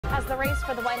As the race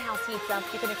for the White House heats up,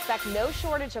 you can expect no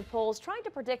shortage of polls trying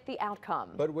to predict the outcome.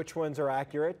 But which ones are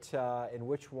accurate and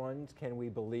which ones can we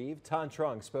believe? Tan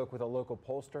Trung spoke with a local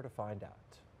pollster to find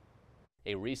out.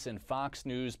 A recent Fox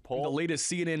News poll. The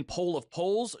latest CNN poll of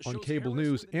polls. On cable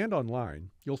news and online,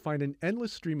 you'll find an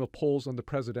endless stream of polls on the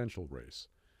presidential race.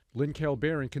 Lynn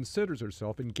Kail-Barron considers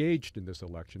herself engaged in this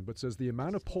election, but says the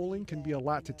amount of polling can be a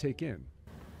lot to take in.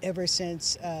 Ever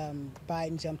since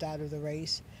Biden jumped out of the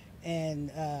race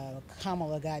and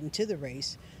Kamala got into the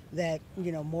race, that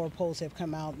more polls have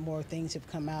come out, more things have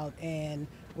come out, and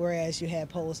whereas you had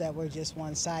polls that were just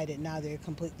one-sided, now they're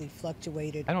completely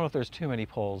fluctuated. I don't know if there's too many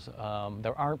polls.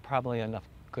 There aren't probably enough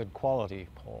good quality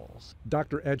polls.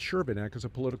 Dr. Ed Chervenak is a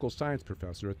political science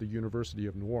professor at the University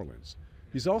of New Orleans.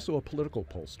 He's also a political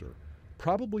pollster,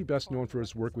 probably best known for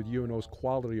his work with UNO's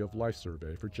Quality of Life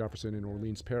Survey for Jefferson and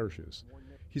Orleans parishes.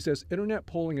 He says internet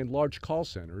polling and large call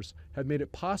centers have made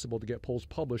it possible to get polls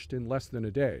published in less than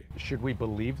a day. Should we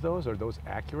believe those? Are those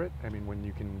accurate? I mean, when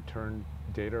you can turn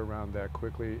data around that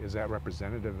quickly, is that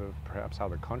representative of perhaps how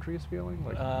the country is feeling?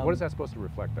 What is that supposed to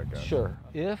reflect, I guess? Sure.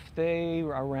 If they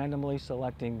are randomly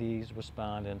selecting these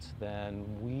respondents, then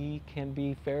we can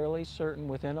be fairly certain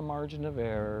within a margin of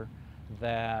error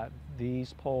that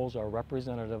these polls are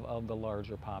representative of the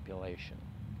larger population.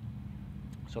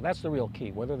 So that's the real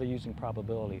key. Whether they're using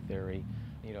probability theory,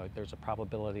 there's a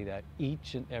probability that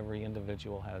each and every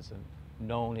individual has a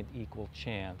known and equal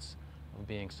chance of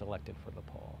being selected for the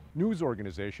poll. News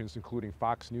organizations, including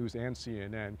Fox News and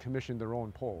CNN, commissioned their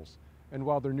own polls. And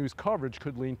while their news coverage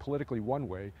could lean politically one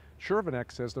way, Chervenak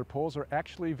says their polls are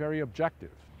actually very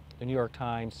objective. The New York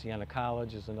Times, Siena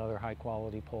College is another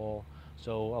high-quality poll.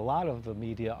 So a lot of the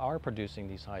media are producing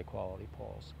these high-quality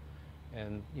polls.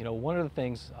 And one of the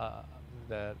things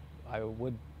that I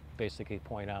would basically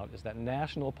point out is that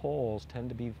national polls tend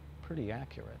to be pretty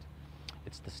accurate.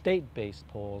 It's the state-based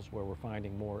polls where we're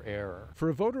finding more error. For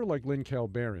a voter like Lynn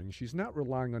Kail-Barron, she's not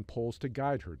relying on polls to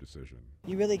guide her decision.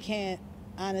 You really can't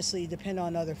honestly depend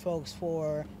on other folks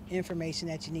for information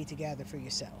that you need to gather for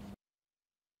yourself.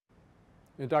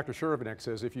 And Dr. Chervenak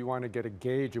says if you want to get a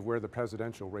gauge of where the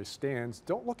presidential race stands,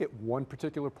 don't look at one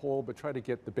particular poll, but try to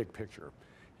get the big picture.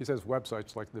 He says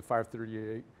websites like the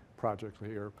 538 Project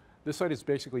here, this site is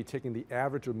basically taking the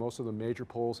average of most of the major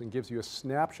polls and gives you a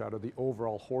snapshot of the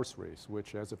overall horse race,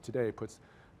 which as of today puts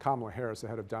Kamala Harris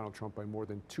ahead of Donald Trump by more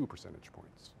than 2 percentage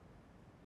points.